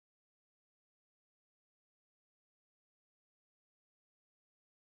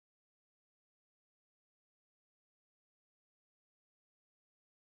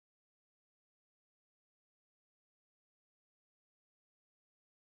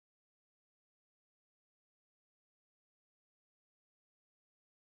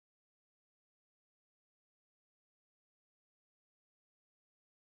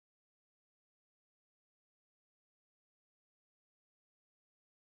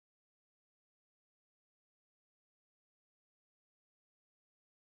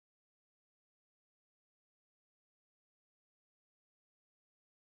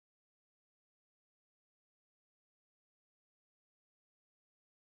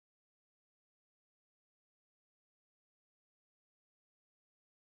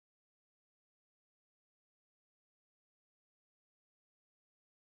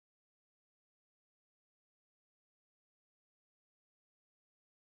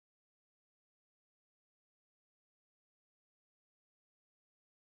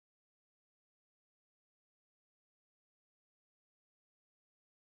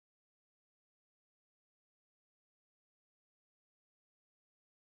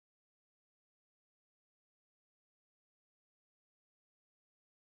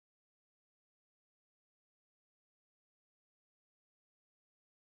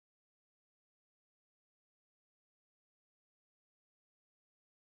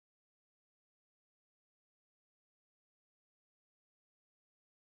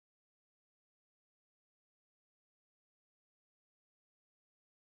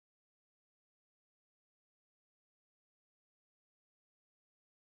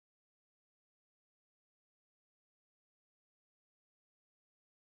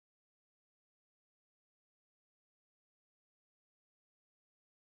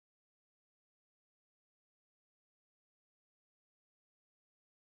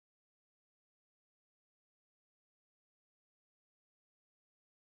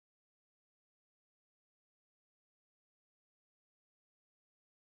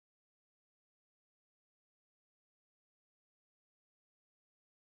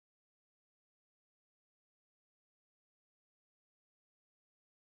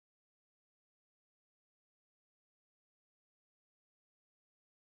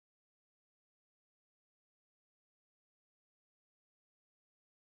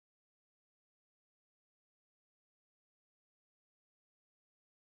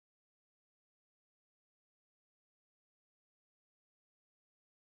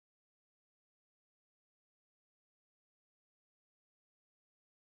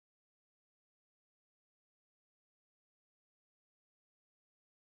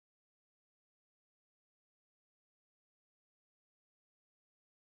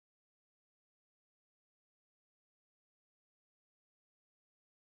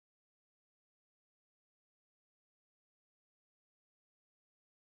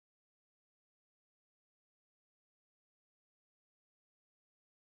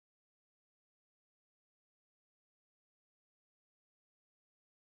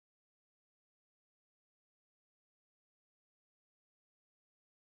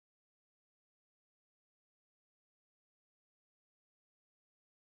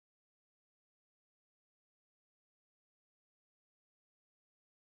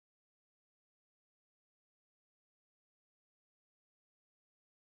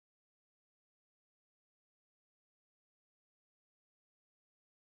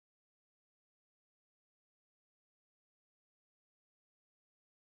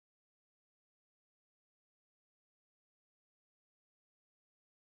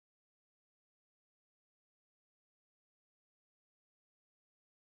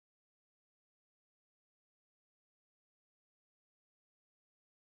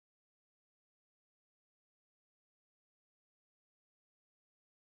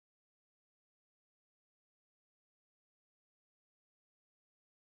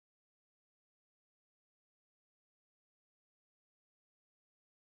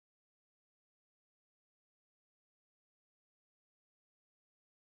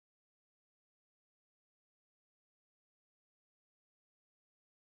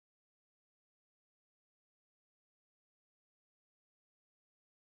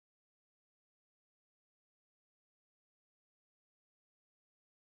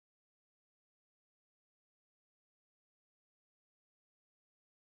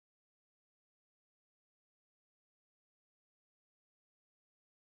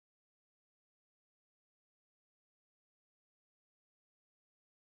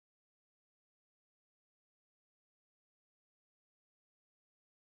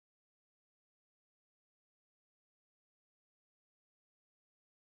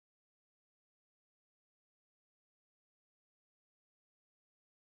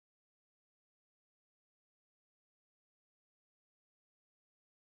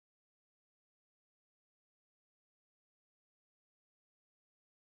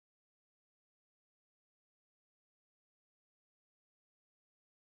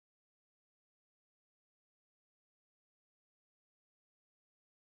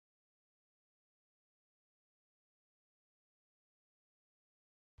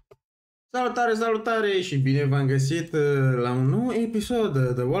Salutare, salutare și bine v-am găsit la un nou episod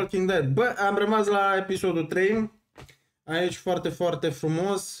de The Walking Dead. Bă, am rămas la episodul 3. Aici foarte, foarte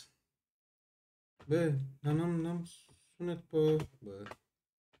frumos. Bă, dar n-am sunet pe... Bă,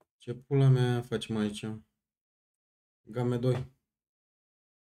 ce pula mea facem aici? Game 2.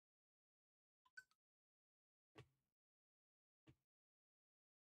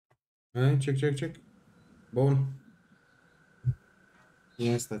 Check. Bun.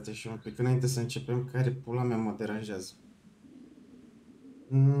 Ia stați așa un pic înainte să începem, care pula mea mă deranjează.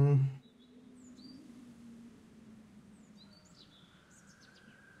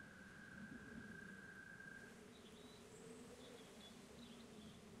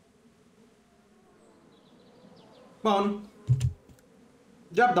 Bun.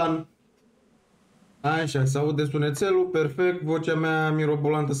 Job done. Așa, se aude sunețelul, perfect, vocea mea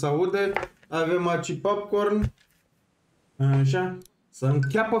mirobolantă se aude. Avem aici popcorn. Așa, să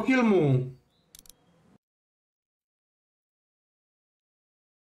încheapă filmul.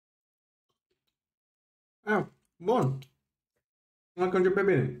 Bun. Dacă începe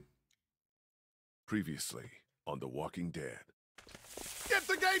bine. Previously on The Walking Dead. Get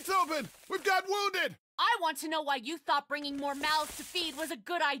the gates open! We've got wounded! I want to know why you thought bringing more mouths to feed was a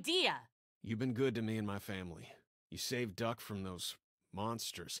good idea. You've been good to me and my family. You saved Duck from those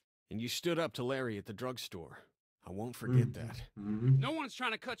monsters, and you stood up to Larry at the drugstore. I won't forget that. No one's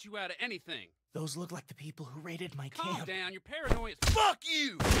trying to cut you out of anything. Those look like the people who raided my Calm camp. down, you're paranoid. Fuck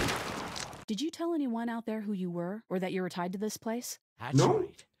you! Did you tell anyone out there who you were, or that you were tied to this place? That's No.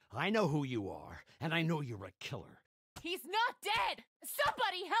 right. I know who you are, and I know you're a killer. He's not dead!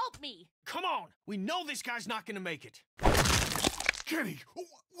 Somebody help me! Come on! We know this guy's not gonna make it. Kenny,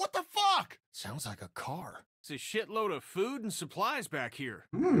 what the fuck? Sounds like a car. It's a shitload of food and supplies back here.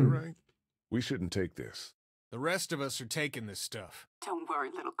 You're right. We shouldn't take this. The rest of us are taking this stuff. Don't worry,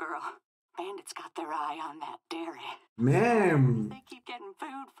 little girl. Bandits got their eye on that dairy. Man. If they keep getting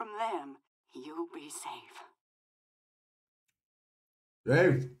food from them, you'll be safe.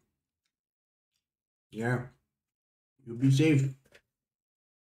 Safe. Yeah. You'll be safe.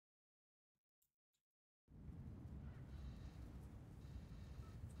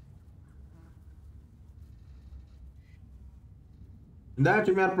 Da,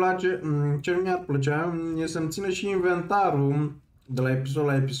 ce mi-ar place, ce mi-ar plăcea e să-mi țină și inventarul de la episod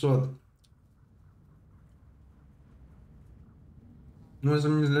la episod. Nu să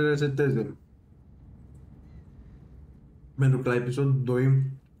mi le reseteze. Pentru că la episodul 2,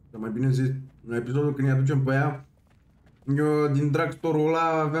 sau mai bine zis, la episodul când îi aducem pe ea, eu din drugstore-ul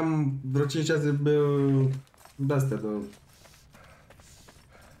ăla aveam vreo 5-6 de-astea de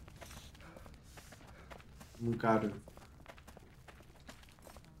mâncare.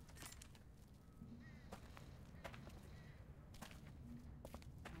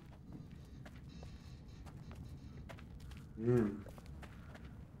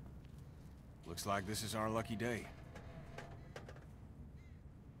 Looks like this is our lucky day.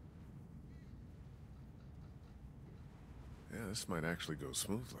 Yeah, this might actually go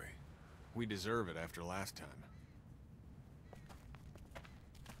smoothly. We deserve it after last time.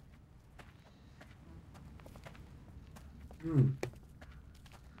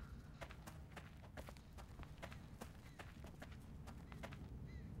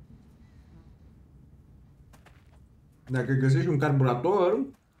 Dacă găsești un carburator,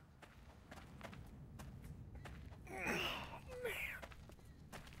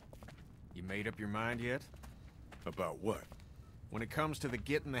 You made up your mind yet? About what? When it comes to the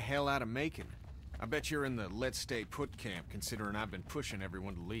getting the hell out of Macon, I bet you're in the let's stay put camp, considering I've been pushing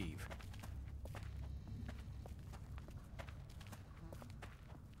everyone to leave.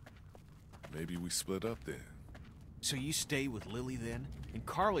 Maybe we split up then. So you stay with Lily then? And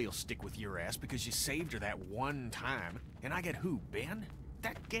Carly'll stick with your ass because you saved her that one time. And I get who, Ben?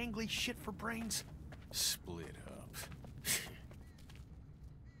 That gangly shit for brains? Split up.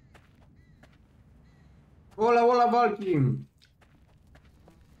 Hola, Valky!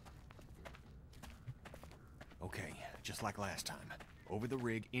 Okay, just like last time. Over the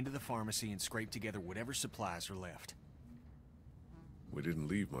rig, into the pharmacy, and scrape together whatever supplies are left. We didn't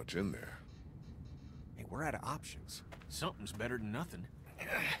leave much in there. Hey, we're out of options. Something's better than nothing.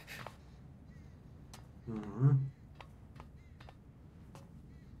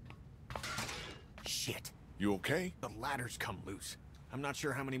 Shit. You okay? The ladder's come loose. I'm not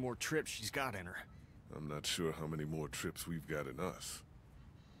sure how many more trips she's got in her. I'm not sure how many more trips we've got in us.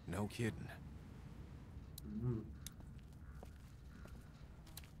 No kidding.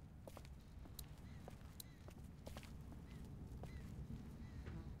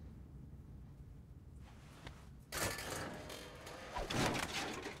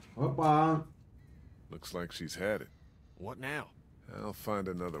 Opa! Looks like she's had it. What now? I'll find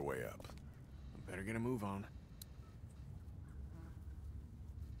another way up. Better get a move on.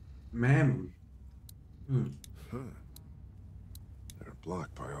 Man. Huh. They're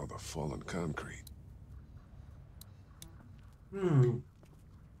blocked by all the fallen concrete.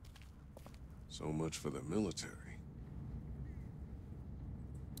 So much for the military.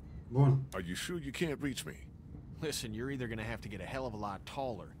 Bun. Are you sure you can't reach me? Listen, you're either gonna have to get a hell of a lot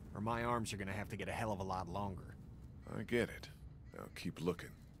taller, or my arms are gonna have to get a hell of a lot longer. I get it. Now keep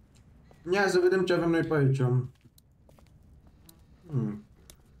looking. Ia să vedem ce avem noi pe aici.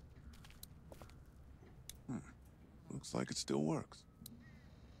 Looks like it still works.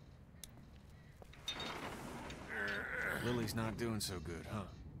 Lily's not doing so good, huh?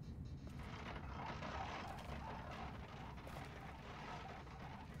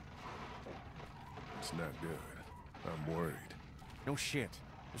 It's not good. I'm worried. No shit.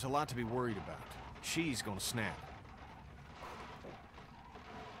 There's a lot to be worried about. She's gonna snap.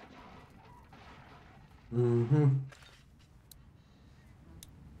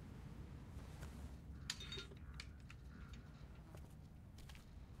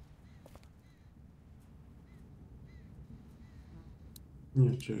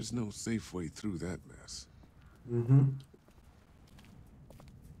 There's no safe way through that mess.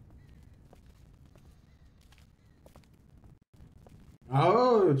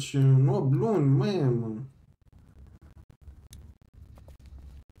 Ouch, no balloon, man.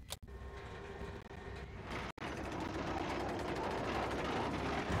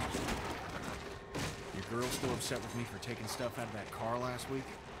 Your girl still upset with me for taking stuff out of that car last week?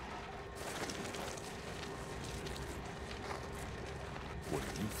 What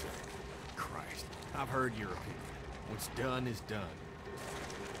do you think? Christ, I've heard your opinion. What's done is done.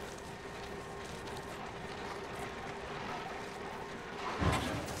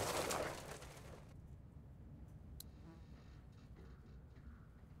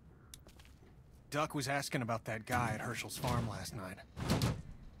 Duck was asking about that guy at Herschel's farm last night.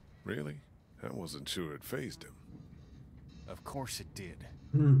 Really? I wasn't sure it fazed him. Of course it did.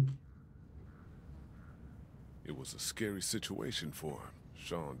 It was a scary situation for him.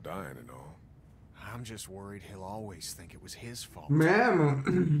 Sean dying and all. I'm just worried he'll always think it was his fault.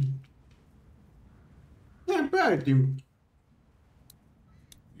 Man. Yeah, bad him.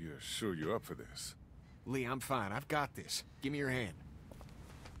 You're sure you're up for this? Lee, I'm fine. I've got this. Give me your hand.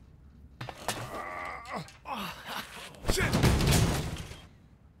 Shit!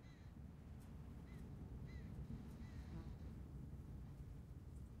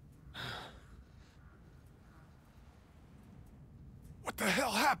 What the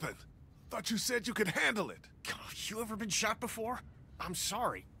hell happened? Thought you said you could handle it. God, you ever been shot before? I'm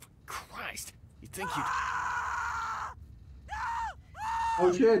sorry. Christ. You think you'd...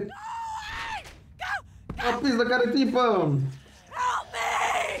 Oh shit. Oh, please, care tipă. Help me!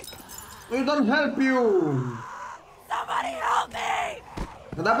 We don't help you. Somebody help me!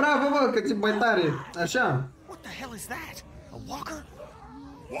 Da, bravo, bă, că ți mai tare. Așa. What the hell is that? A walker?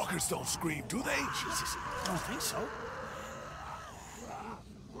 Walkers don't scream, do they? Jesus, I don't think so.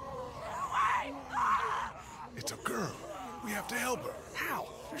 It's a girl. We have to help her. How?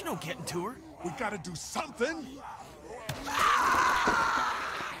 There's no getting to her. We gotta do something.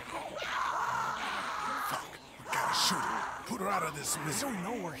 Fuck. We gotta shoot her. Put her out of this I misery. don't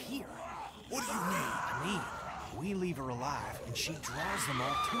know we're here. What do you mean? I mean, we leave her alive, and she draws them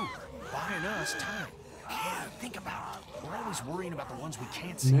all to her, buying us time. Yeah, think about it. We're always worrying about the ones we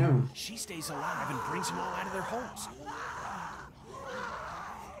can't see. Yeah. She stays alive and brings them all out of their holes.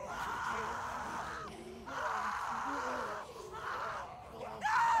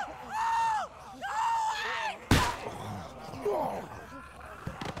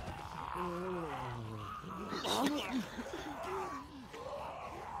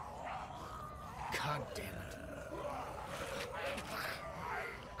 God damn it.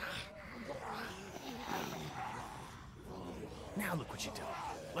 Now look what you did.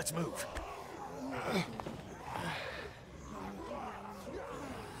 Let's move.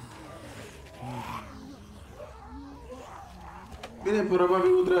 Bine, probabil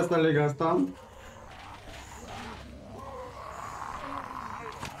nu trebuie să leg asta.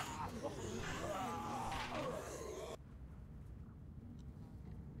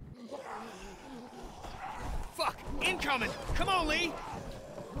 Fuck! Incoming! Come on, Lee!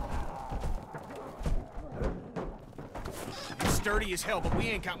 It's sturdy as hell, but we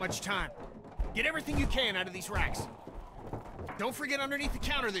ain't got much time. Get everything you can out of these racks. Don't forget underneath the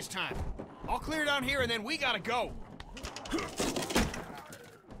counter this time. I'll clear down here and then we gotta go.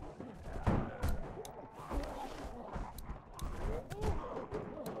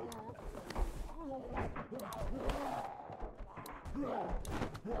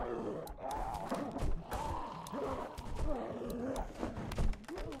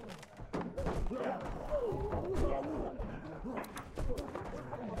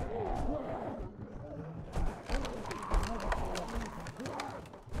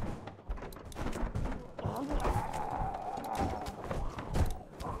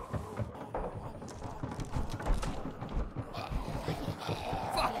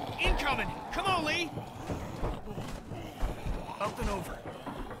 Fuck! Incoming! Come on, Lee! Up and over.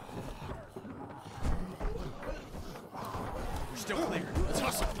 We're still clear. Let's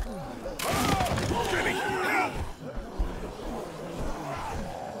hustle. Jimmy, help!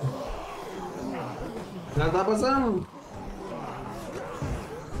 Já tá passando.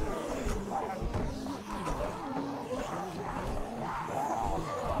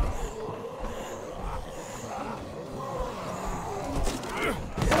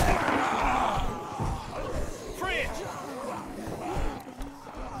 Fridge!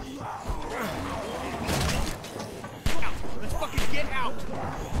 Out! Let's fucking get out!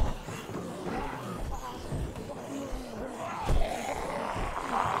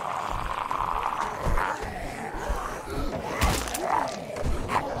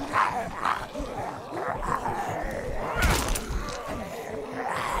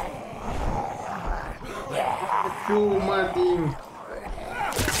 Filmadinho.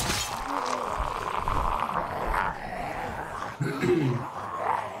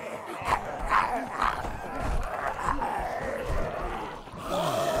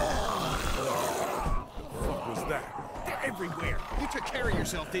 What was that? They're everywhere. You took care of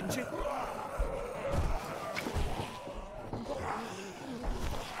yourself, didn't you?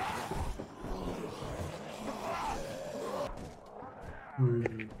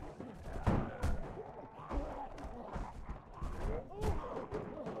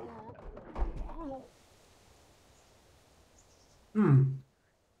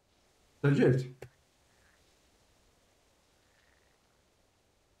 Tá jeito.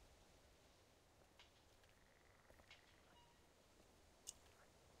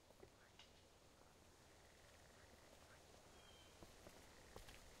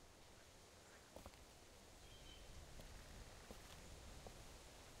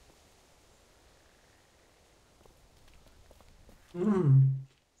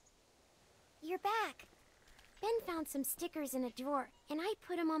 You're back. Ben found some stickers in a drawer, and I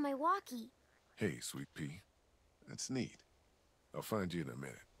put them on my walkie. Hey, Sweet Pea. That's neat. I'll find you in a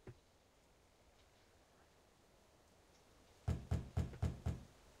minute.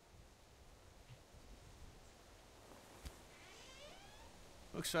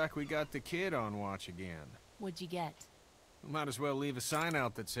 Looks like we got the kid on watch again. What'd you get? We might as well leave a sign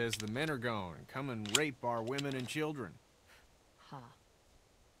out that says the men are gone and come and rape our women and children. Huh.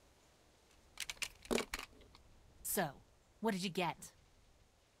 So, what did you get?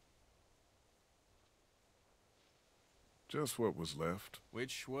 Just what was left.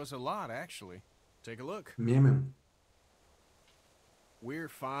 Which was a lot, actually. Take a look. Mesmo. We're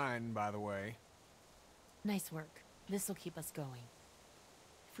fine, by the way. Nice work. This'll keep us going.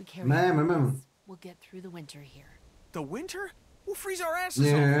 If we carry Mesmo, on like mesmo. this, we'll get through the winter here. The winter? We'll freeze our asses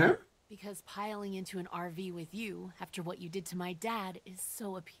off. Yeah. Because piling into an RV with you, after what you did to my dad, is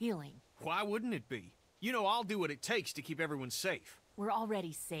so appealing. Why wouldn't it be? You know I'll do what it takes to keep everyone safe. We're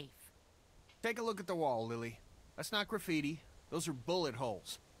already safe. Take a look at the wall, Lily. That's not graffiti. Those are bullet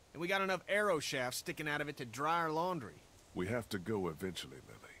holes. And we got enough arrow shafts sticking out of it to dry our laundry. We have to go eventually,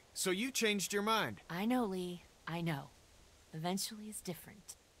 Lily. So you changed your mind. I know, Lee. I know. Eventually is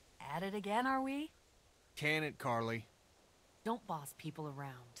different. At it again, are we? Can it, Carly? Don't boss people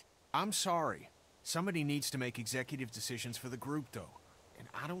around. I'm sorry. Somebody needs to make executive decisions for the group, though. And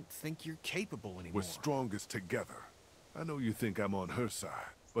I don't think you're capable anymore. We're strongest together. I know you think I'm on her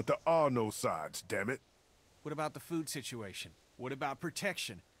side, but there are no sides, damn it. What about the food situation? What about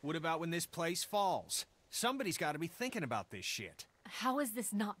protection? What about when this place falls? Somebody's got to be thinking about this shit. How has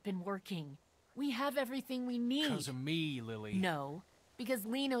this not been working? We have everything we need. Because of me, Lily. No, because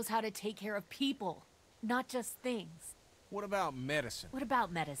Lee knows how to take care of people, not just things. What about medicine? What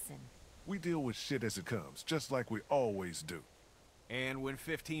about medicine? We deal with shit as it comes, just like we always do. And when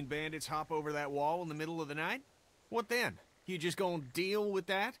 15 bandits hop over that wall in the middle of the night? What then? You just gonna deal with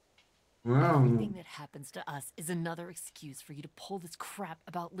that? Wow. Everything that happens to us is another excuse for you to pull this crap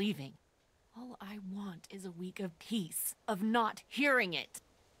about leaving. All I want is a week of peace, of not hearing it.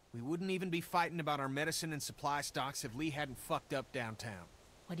 We wouldn't even be fighting about our medicine and supply stocks if Lee hadn't fucked up downtown.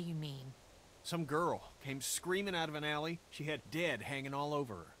 What do you mean? Some girl came screaming out of an alley. She had dead hanging all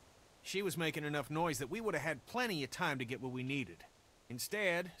over her. She was making enough noise that we would have had plenty of time to get what we needed.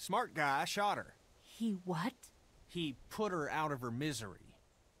 Instead, smart guy shot her. He what? He put her out of her misery.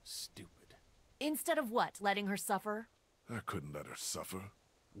 Stupid. Instead of what? Letting her suffer? I couldn't let her suffer.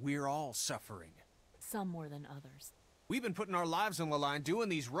 We're all suffering. Some more than others. We've been putting our lives on the line doing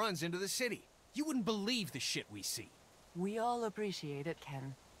these runs into the city. You wouldn't believe the shit we see. We all appreciate it,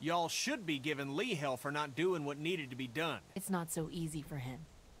 Ken. Y'all should be giving Lee hell for not doing what needed to be done. It's not so easy for him.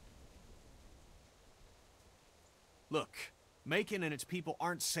 Look, Macon and its people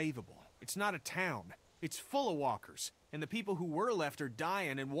aren't savable. It's not a town. It's full of walkers, and the people who were left are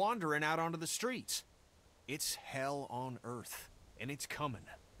dying and wandering out onto the streets. It's hell on earth, and it's coming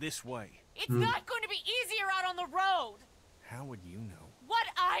this way. It's not going to be easier out on the road! How would you know? What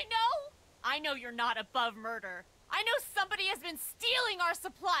I know? I know you're not above murder. I know somebody has been stealing our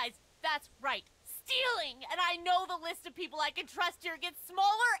supplies. That's right, stealing! And I know the list of people I can trust here gets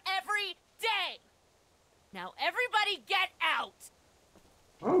smaller every day! Now everybody get out!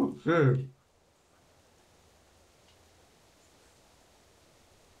 Oh, shit.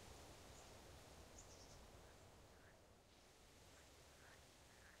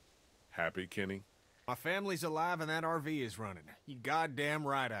 Happy, Kenny? My family's alive and that RV is running. You goddamn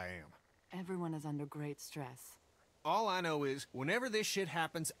right I am. Everyone is under great stress. All I know is, whenever this shit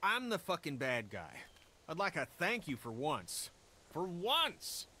happens, I'm the fucking bad guy. I'd like a thank you for once. For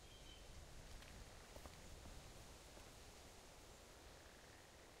once!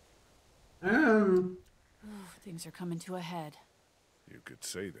 Things are coming to a head. You could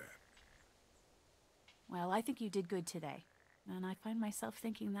say that. Well, I think you did good today. And I find myself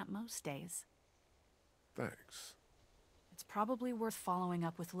thinking that most days. Thanks. It's probably worth following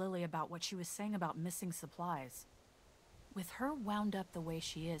up with Lily about what she was saying about missing supplies. With her wound up the way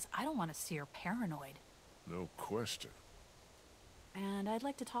she is, I don't want to see her paranoid. No question. And I'd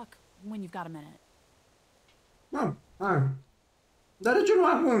like to talk when you've got a minute. Ah, hai. Dar de ce nu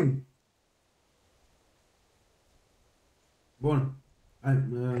acum? Bun. Hai,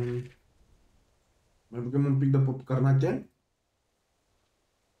 mai băgăm un pic de popcornache.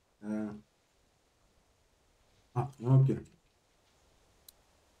 Ok.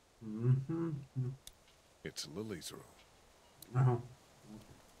 It's Lily's room. Aha.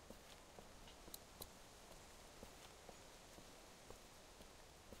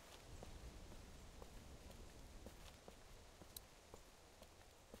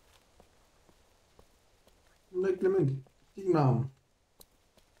 Unde-i Clement? Signal.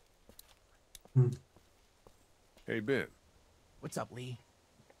 Hey, Ben. What's up, Lee?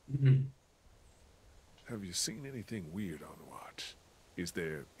 Have you seen anything weird on watch? Is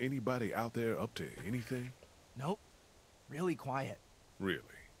there anybody out there up to anything? Nope. Really quiet. Really?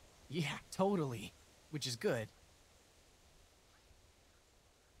 Yeah, totally. Which is good.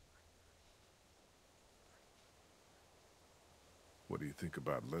 What do you think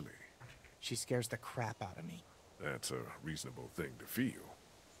about Lily? She scares the crap out of me. That's a reasonable thing to feel.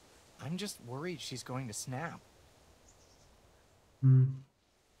 I'm just worried she's going to snap. Did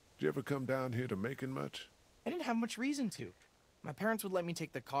you ever come down here to Macon much? I didn't have much reason to. My parents would let me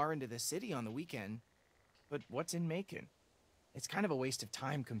take the car into the city on the weekend. But what's in Macon? It's kind of a waste of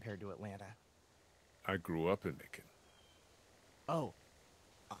time compared to Atlanta. I grew up in Macon. Oh,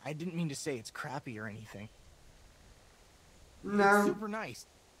 I didn't mean to say it's crappy or anything. No. It's super nice.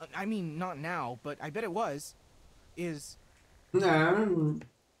 I mean, not now, but I bet it was. Is. No.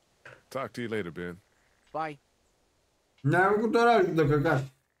 Talk to you later, Ben. Bye. N-am făcut oraș de căcat.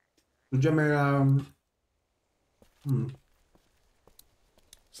 Ducea mai la...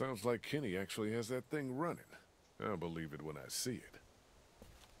 Sounds like Kenny actually has that thing running. I'll believe it when I see it.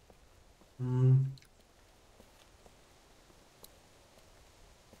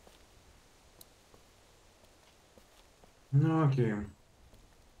 Ok.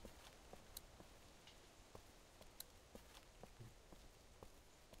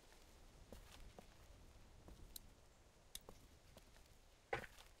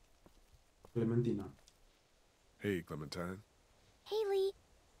 Clementina. Hey, Clementine. Haley,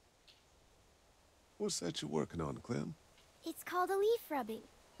 What's that you're working on, Clem? it's called a leaf rubbing.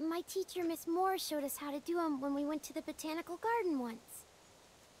 My teacher, Miss Moore, showed us how to do them when we went to the botanical garden once.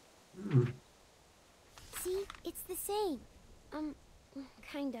 See, it's the same.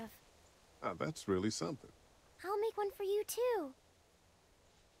 Kind of. Ah, that's really something. I'll make one for you, too.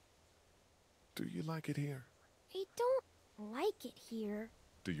 Do you like it here? I don't like it here.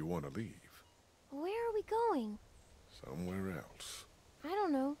 Do you want to leave? Where are we going? Somewhere else. I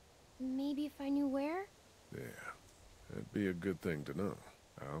don't know. Maybe if I knew where? Yeah, that'd be a good thing to know.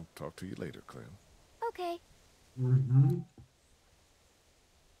 I'll talk to you later, Clem. Okay.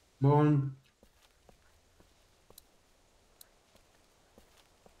 Bun.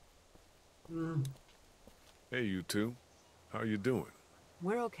 Hey, you two. How you doing?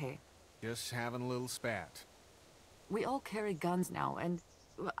 We're okay. Just having a little spat. We all carry guns now, and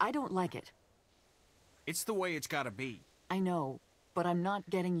I don't like it. It's the way it's gotta be. I know, but I'm not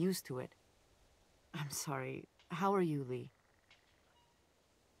getting used to it. I'm sorry. How are you, Lee?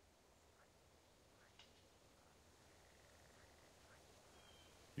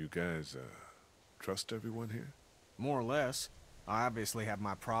 You guys, trust everyone here? More or less. I obviously have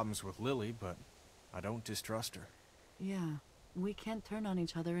my problems with Lily, but I don't distrust her. Yeah, we can't turn on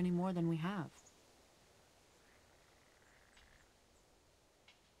each other any more than we have.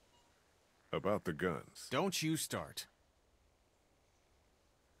 About the guns. Don't you start.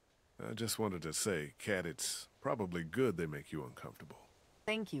 I just wanted to say, Kat, it's probably good they make you uncomfortable.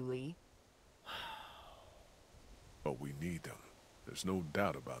 Thank you, Lee. But we need them. There's no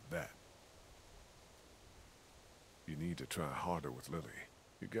doubt about that. You need to try harder with Lily.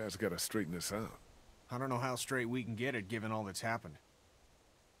 You guys gotta straighten this out. I don't know how straight we can get it given all that's happened.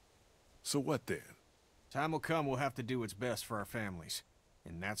 So what then? Time will come we'll have to do what's best for our families.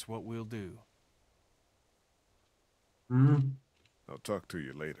 And that's what we'll do. I'll talk to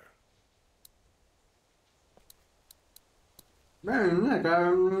you later. Beh, non è che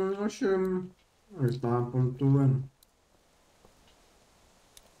dove sta appunto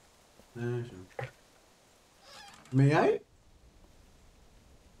sì. May I?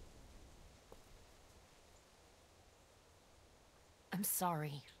 I'm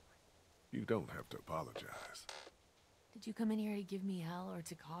sorry. You don't have to apologize. Did you come in here to give me hell or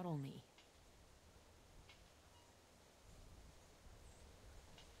to coddle me?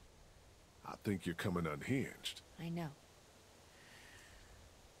 I think you're coming unhinged. I know.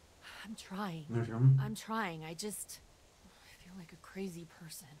 I'm trying. Okay. I'm trying. I feel like a crazy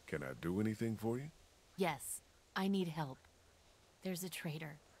person. Can I do anything for you? Yes, I need help. There's a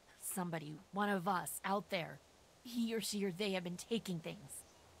traitor. Somebody, one of us, out there. He or she or they have been taking things.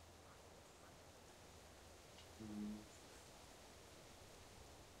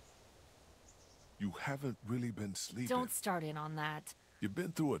 You haven't really been sleeping. Don't start in on that. You've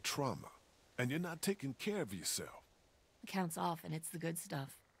been through a trauma, and you're not taking care of yourself. Counts off and it's the good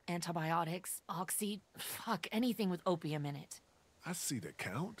stuff. Antibiotics, oxy, fuck, anything with opium in it. I see the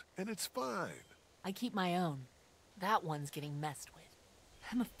count, and it's fine. I keep my own. That one's getting messed with.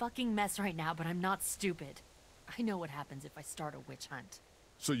 I'm a fucking mess right now, but I'm not stupid. I know what happens if I start a witch hunt.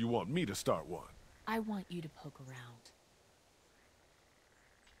 So you want me to start one? I want you to poke around.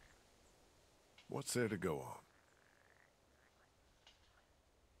 What's there to go on?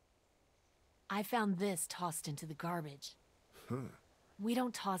 I found this tossed into the garbage. We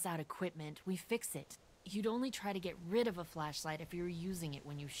don't toss out equipment, we fix it. You'd only try to get rid of a flashlight if you were using it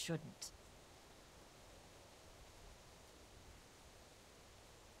when you shouldn't.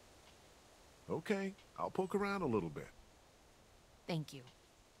 Okay, I'll poke around a little bit. Thank you.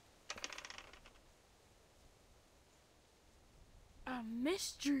 A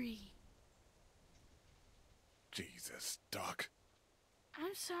mystery. Jesus, Doc.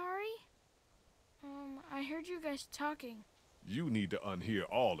 I'm sorry. I heard you guys talking. You need to unhear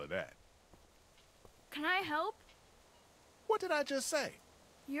all of that. Can I help? What did I just say?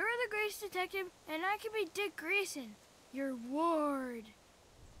 You're the Grace Detective, and I can be Dick Grayson, your ward.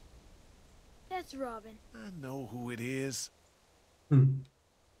 That's Robin. I know who it is.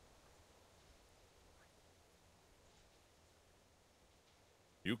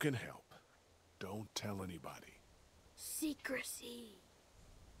 You can help. Don't tell anybody. Secrecy.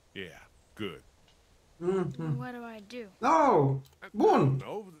 Yeah, good. What do I do? No! Bun!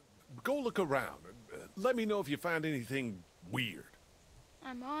 No, go look around. Let me know if you find anything weird.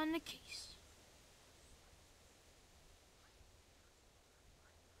 I'm on the case.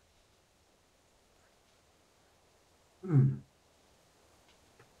 Ho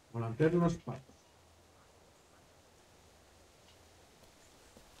lanterna spazio.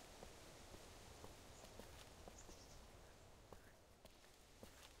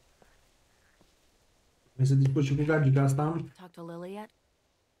 Messo a disposizione di asta. Talk to Lily yet?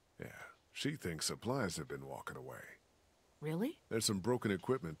 Yeah, she thinks supplies have been walking away. Really? There's some broken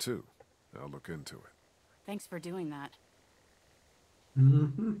equipment, too. I'll look into it. Thanks for doing that.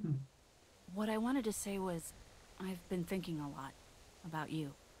 What I wanted to say was, I've been thinking a lot about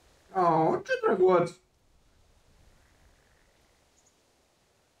you. Oh, ce drăguț!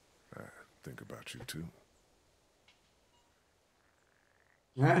 I think about you, too.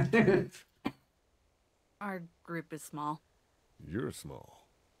 Our group is small. You're small.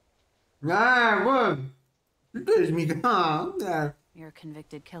 Ah, bun! Tu ești mică. Da. You're a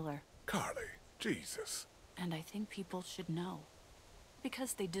convicted killer. Carly, Jesus. And I think people should know.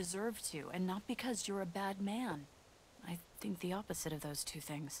 because they deserve to, and not because you're a bad man. I think the opposite of those two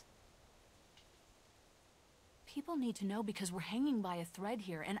things. People need to know because we're hanging by a thread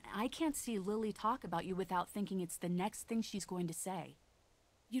here, and I can't see Lily talk about you without thinking it's the next thing she's going to say.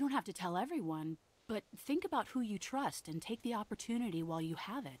 You don't have to tell everyone, but think about who you trust and take the opportunity while you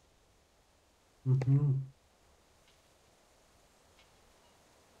have it. Mm-hmm.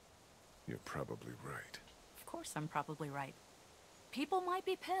 You're probably right. Of course I'm probably right. People might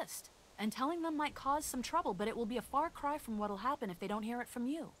be pissed, and telling them might cause some trouble, but it will be a far cry from what'll happen if they don't hear it from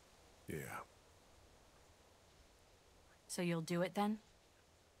you. Yeah. So you'll do it then?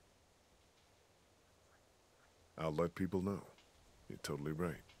 I'll let people know. You're totally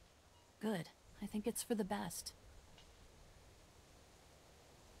right. Good. I think it's for the best.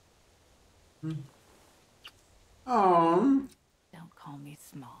 Oh. Don't call me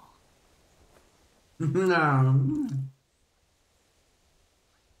small. No.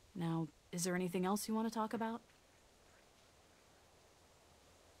 Now, is there anything else you want to talk about?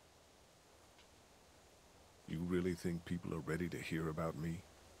 You really think people are ready to hear about me?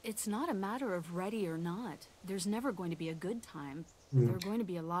 It's not a matter of ready or not. There's never going to be a good time. There are going to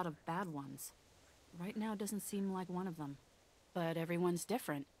be a lot of bad ones. Right now doesn't seem like one of them. But everyone's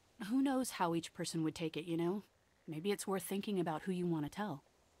different. Who knows how each person would take it, you know? Maybe it's worth thinking about who you want to tell.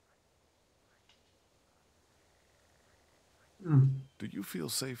 Do you feel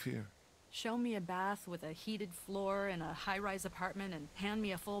safe here? Show me a bath with a heated floor in a high-rise apartment and hand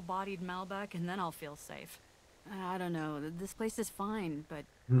me a full-bodied Malbec and then I'll feel safe. I don't know. This place is fine, but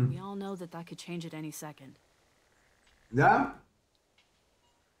we all know that that could change at any second. Yeah?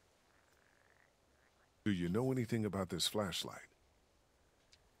 Do you know anything about this flashlight?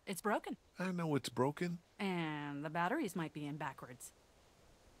 It's broken. I know it's broken. And the batteries might be in backwards.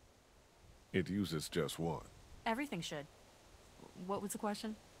 It uses just one. Everything should. What was the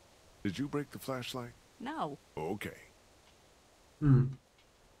question? Did you break the flashlight? No. Okay. You,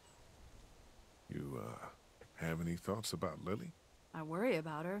 have any thoughts about Lily? I worry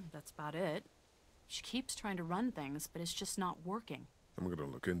about her. That's about it. She keeps trying to run things, but it's just not working. I'm gonna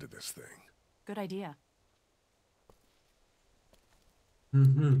look into this thing. Good idea.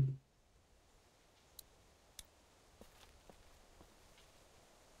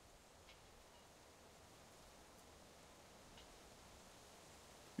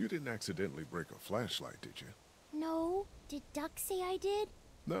 You didn't accidentally break a flashlight, did you? No. Did Duck say I did?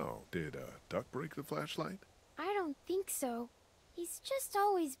 No. Did, Duck break the flashlight? I don't think so. He's just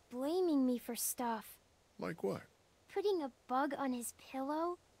always blaming me for stuff. Like what? Putting a bug on his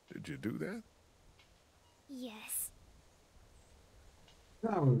pillow? Did you do that? Yes.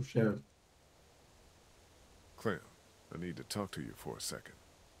 Oh, shit. Clem, I need to talk to you for a second.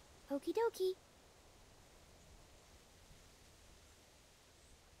 Okie dokie.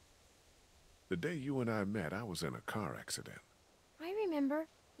 The day you and I met, I was in a car accident. I remember.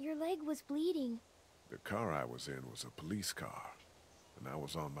 Your leg was bleeding. The car I was in was a police car, and I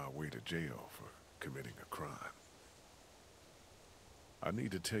was on my way to jail for committing a crime. I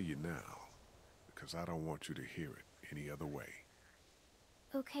need to tell you now, because I don't want you to hear it any other way.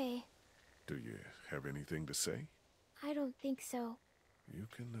 Okay. Do you have anything to say? I don't think so. You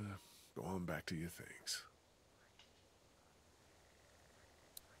can, go on back to your things.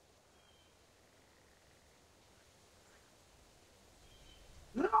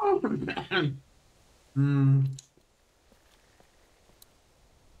 No, man. Do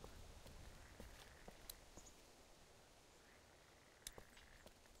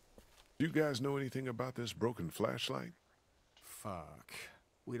you guys know anything about this broken flashlight? Fuck.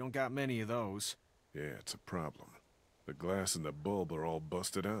 We don't got many of those. Yeah, it's a problem. The glass and the bulb are all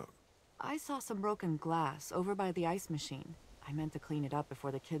busted out. I saw some broken glass over by the ice machine. I meant to clean it up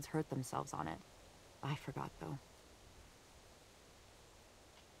before the kids hurt themselves on it. I forgot, though.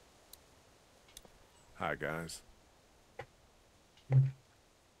 Hi, guys.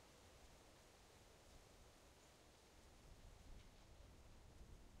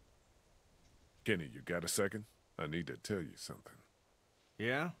 Kenny, you got a second? I need to tell you something.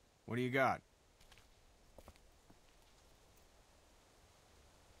 Yeah? What do you got?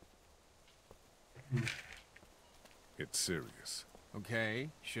 It's serious. Okay,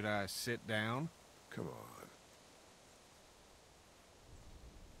 should I sit down? Come on.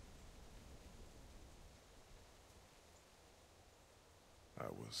 I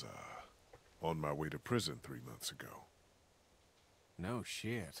was, on my way to prison 3 months ago. No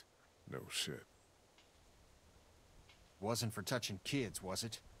shit. No shit. Wasn't for touching kids, was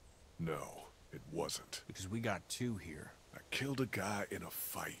it? No, it wasn't. Because we got two here. I killed a guy in a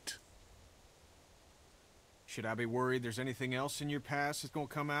fight. Should I be worried there's anything else in your past that's gonna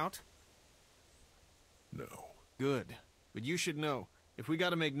come out? No. Good. But you should know, if we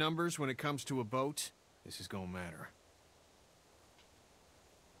gotta make numbers when it comes to a boat, this is gonna matter.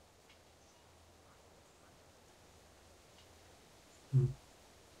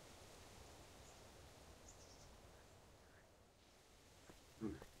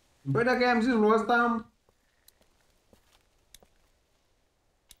 Băi, dacă i-am zis lui ăsta...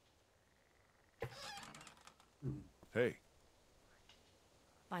 Hey.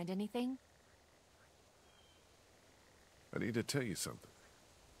 Find anything? I need to tell you something.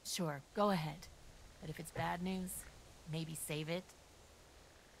 Sure, go ahead. But if it's bad news, maybe save it.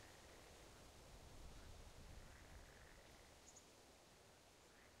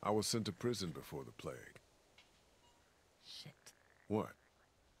 I was sent to prison before the plague. Shit. What?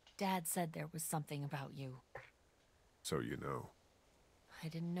 Dad said there was something about you. So you know. I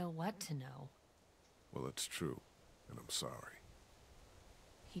didn't know what to know. Well, it's true, and I'm sorry.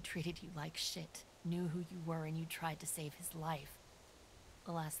 He treated you like shit, knew who you were, and you tried to save his life.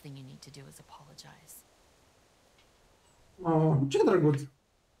 The last thing you need to do is apologize. Oh, ce drăguț.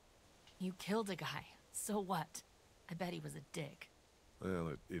 You killed a guy. So what? I bet he was a dick.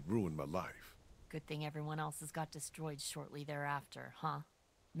 Well, it ruined my life. Good thing everyone else's got destroyed shortly thereafter, huh?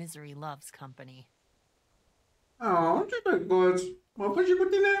 Misery loves company. Oh, ce drăguț. M-a fost și cu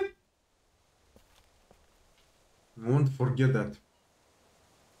tine. I won't forget that.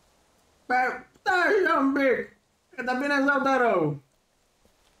 Bă, stai așa un pic. Că da bine sau da rău.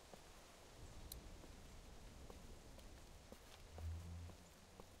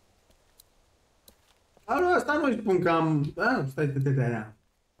 Alo, asta nu-i spun că am... Da, stai de aia.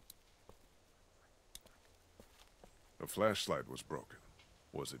 A flashlight was broken.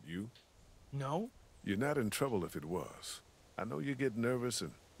 Was it you? No? You're not in trouble if it was. I know you get nervous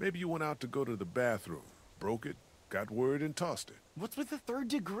and maybe you went out to go to the bathroom, broke it, got word and tossed it. What's with the third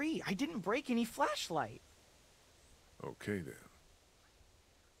degree? I didn't break any flashlight. Okay then.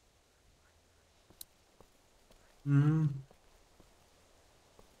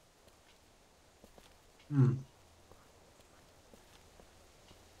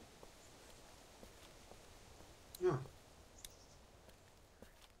 Yeah.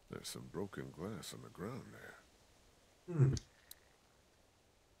 There's some broken glass on the ground there.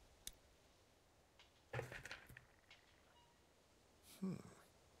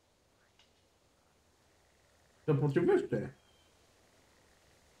 Se potrivește.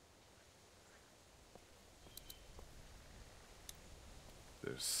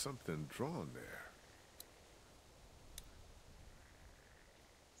 There's something drawn there.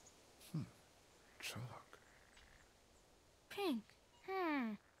 Chalk. Pink.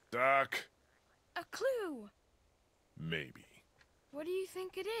 Doc. A clue. Maybe. What do you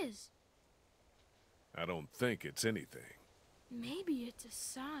think it is? I don't think it's anything. Maybe it's a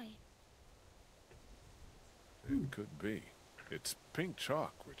sign. It could be. It's pink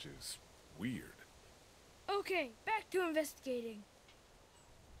chalk, which is weird. Okay, back to investigating.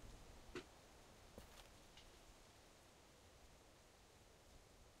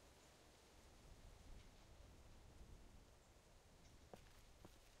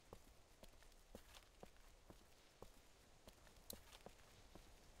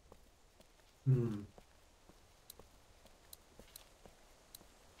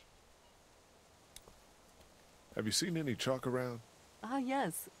 Have you seen any chalk around? Ah,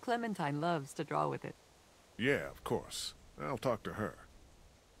 yes. Clementine loves to draw with it. Yeah, of course. I'll talk to her.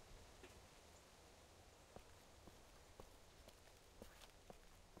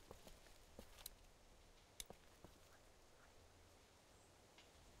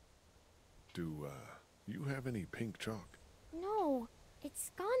 Do, you have any pink chalk? No, it's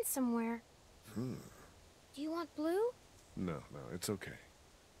gone somewhere. Do you want blue? No, it's okay.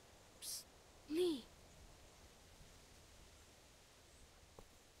 Psst, Lee.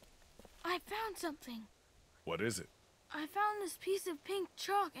 I found something. What is it? I found this piece of pink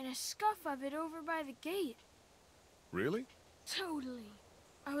chalk and a scuff of it over by the gate. Really? Totally.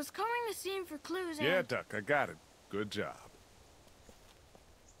 I was combing the scene for clues and... Yeah, Duck, I got it. Good job.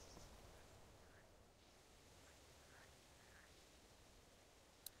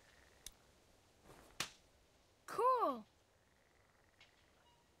 Cool.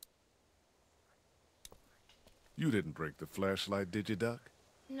 You didn't break the flashlight, did you, Duck?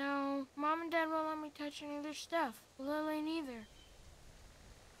 No, Mom and Dad won't let me touch any of their stuff. Lily neither.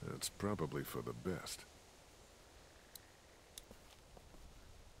 That's probably for the best.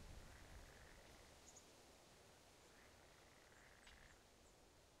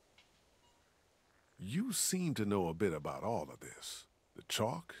 You seem to know a bit about all of this. The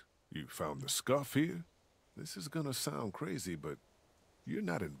chalk? You found the scuff here? This is gonna sound crazy, but you're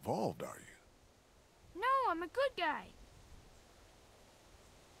not involved, are you? No, I'm a good guy.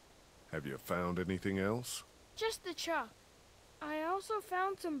 Have you found anything else? Just the chalk. I also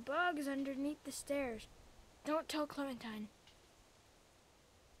found some bugs underneath the stairs. Don't tell Clementine.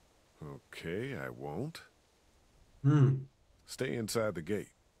 Okay, I won't. Hmm. Stay inside the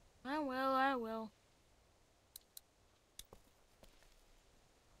gate. I will.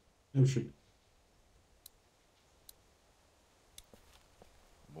 Oh shit.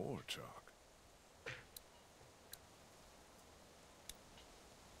 More chalk.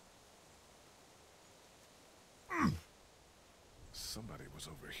 Somebody was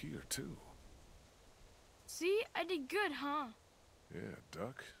over here, too. See, I did good, huh? Yeah,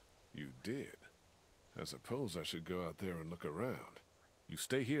 Duck, you did. I suppose I should go out there and look around. You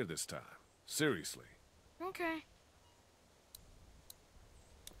stay here this time. Seriously. Okay.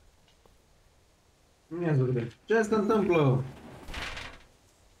 Ia să vedem. Ce se întâmplă?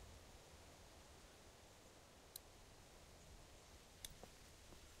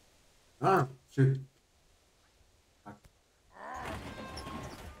 Ah, shit.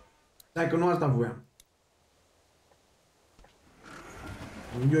 Stai că nu asta voiam.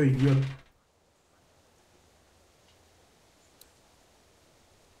 Eu idiot.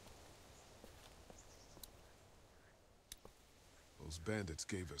 Those bandits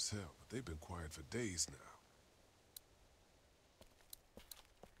gave us hell, but they've been quiet for days now.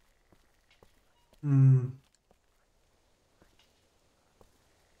 Hmm.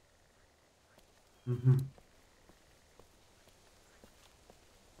 Mm-hmm.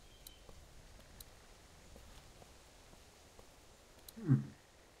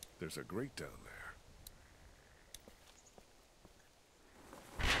 There's a grate down there.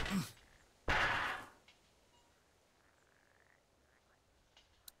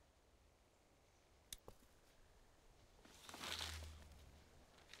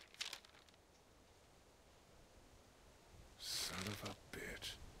 Son of a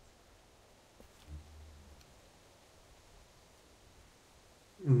bitch.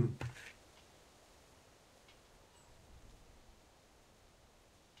 Hmm.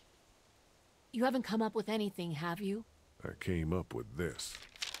 You haven't come up with anything, have you? I came up with this.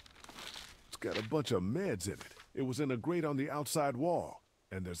 It's got a bunch of meds in it. It was in a grate on the outside wall.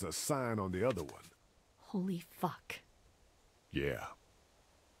 And there's a sign on the other one. Holy fuck. Yeah.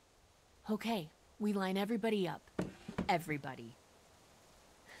 Okay, we line everybody up. Everybody.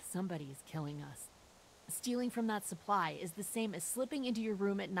 Somebody is killing us. Stealing from that supply is the same as slipping into your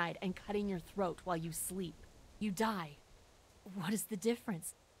room at night and cutting your throat while you sleep. You die. What is the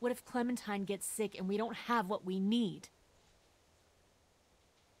difference? What if Clementine gets sick and we don't have what we need?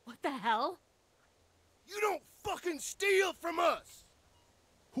 What the hell? You don't fucking steal from us!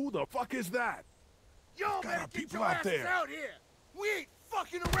 Who the fuck is that? Y'all better get your asses out here! We ain't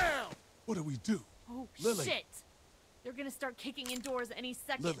fucking around! What do we do? Oh, Lily. shit! They're gonna start kicking indoors any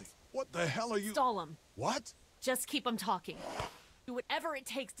second. Lily, what the hell are you— Stall him. What? Just keep him talking. Do whatever it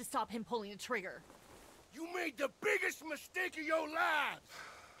takes to stop him pulling the trigger. You made the biggest mistake of your lives!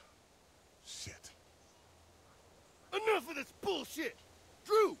 Shit. Enough of this bullshit!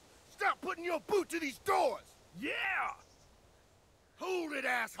 Drew, stop putting your boot to these doors! Yeah! Hold it,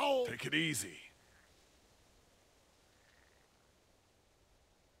 asshole! Take it easy.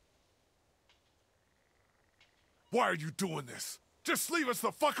 Why are you doing this? Just leave us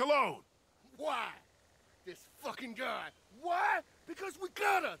the fuck alone! Why? This fucking guy. Why? Because we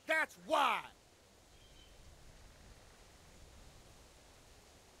gotta, that's why!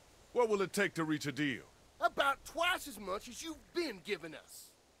 What will it take to reach a deal? About twice as much as you've been giving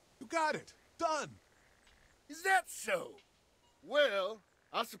us. You got it. Done. Is that so? Well,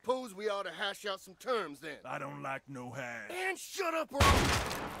 I suppose we ought to hash out some terms then. I don't like no hash. And shut up or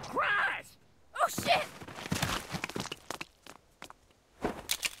I'll— Christ! Oh shit!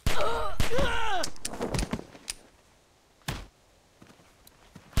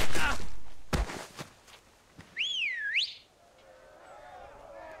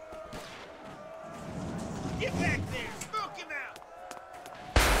 Get back there! Smoke him out!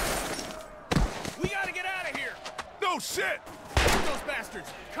 We gotta get out of here! No shit! Get those bastards!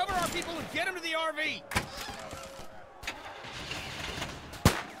 Cover our people and get them to the RV!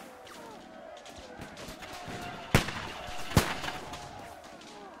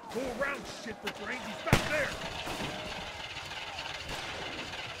 Go around, shit for brains. He's back there.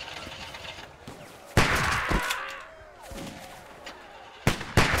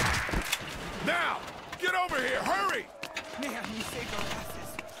 Now! Get over here! Hurry! Man, we saved our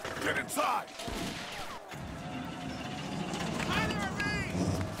asses. Get inside!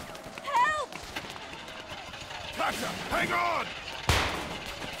 Help! Gotcha! Hang on!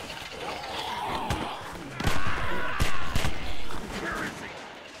 Where is he?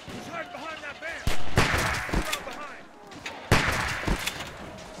 He's hiding behind that van. We're out behind.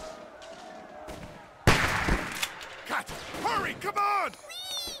 Gotcha! Hurry! Come on!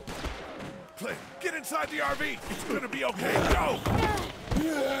 Clint, get inside the RV. It's gonna be okay. Go!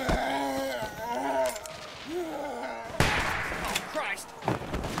 Oh, Christ!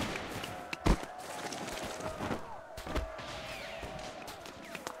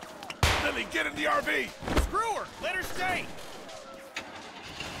 Lily, get in the RV! Screw her! Let her stay!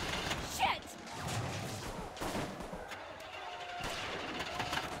 Shit!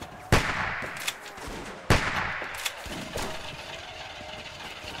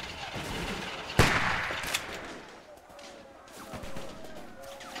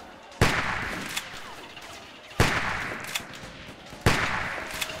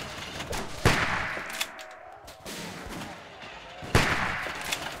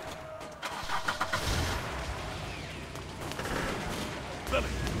 Lily,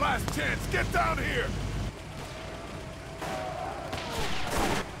 last chance. Get down here!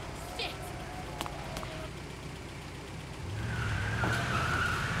 Shit!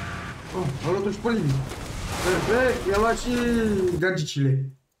 Oh, am luat-o și pe Lili. Perfect, i-a luat și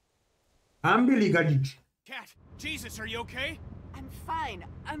gagicile. Ambele gagici. Cat, Jesus, are you okay? I'm fine.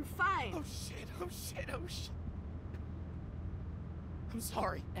 I'm fine. Oh shit, oh shit, oh shit. I'm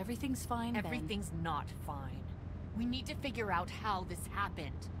sorry. Everything's fine, Ben. Everything's not fine. We need to figure out how this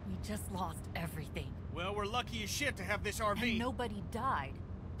happened. We just lost everything. Well, we're lucky as shit to have this RV. And nobody died.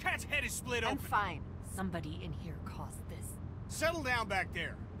 Cat's head is split I'm open. fine. Somebody in here caused this. Settle down back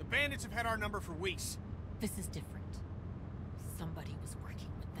there. The bandits have had our number for weeks. This is different. Somebody was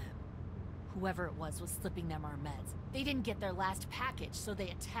working with them. Whoever it was slipping them our meds. They didn't get their last package, so they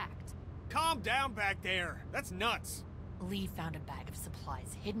attacked. Calm down back there. That's nuts. Lee found a bag of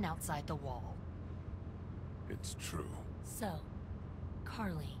supplies hidden outside the wall. It's true. So,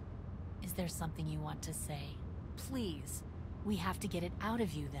 Carly, is there something you want to say? Please, we have to get it out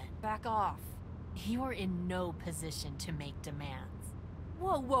of you then. Back off. You're in no position to make demands.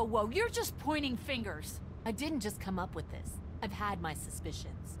 Whoa, whoa, whoa. You're just pointing fingers. I didn't just come up with this. I've had my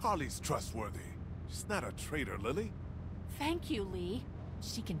suspicions. Holly's trustworthy. She's not a traitor, Lily. Thank you, Lee.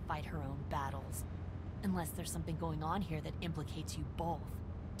 She can fight her own battles. Unless there's something going on here that implicates you both.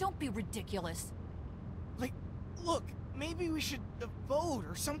 Don't be ridiculous. Like, look, maybe we should vote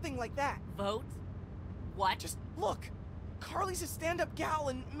or something like that. Vote? What? Just look. Carly's a stand-up gal,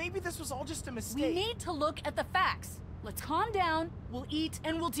 and maybe this was all just a mistake. We need to look at the facts. Let's calm down, we'll eat,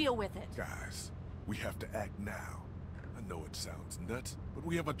 and we'll deal with it. Guys, we have to act now. I know it sounds nuts, but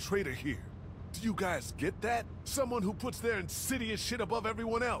we have a traitor here. Do you guys get that? Someone who puts their insidious shit above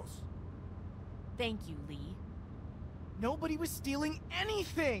everyone else. Thank you, Lee. Nobody was stealing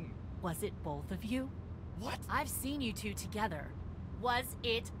anything! Was it both of you? What? I've seen you two together. Was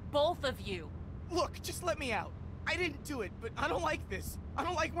it both of you? Look, just let me out. I didn't do it, but I don't like this. I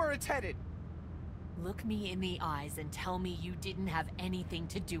don't like where it's headed. Look me in the eyes and tell me you didn't have anything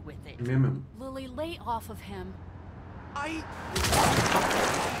to do with it. Lily, lay off of him.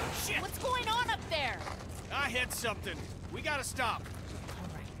 Shit! What's going on up there? I hit something. We gotta stop. All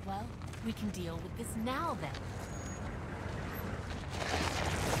right, well, we can deal with this now then.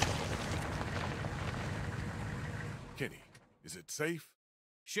 Kenny, is it safe?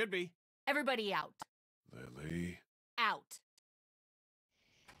 Should be. Everybody out. Lily. Out.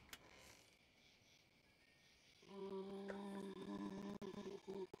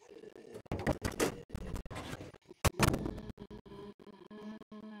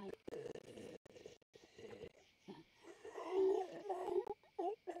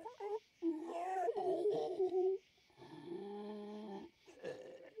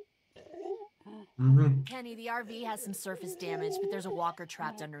 Kenny, the RV has some surface damage, but there's a walker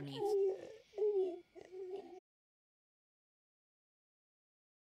trapped underneath.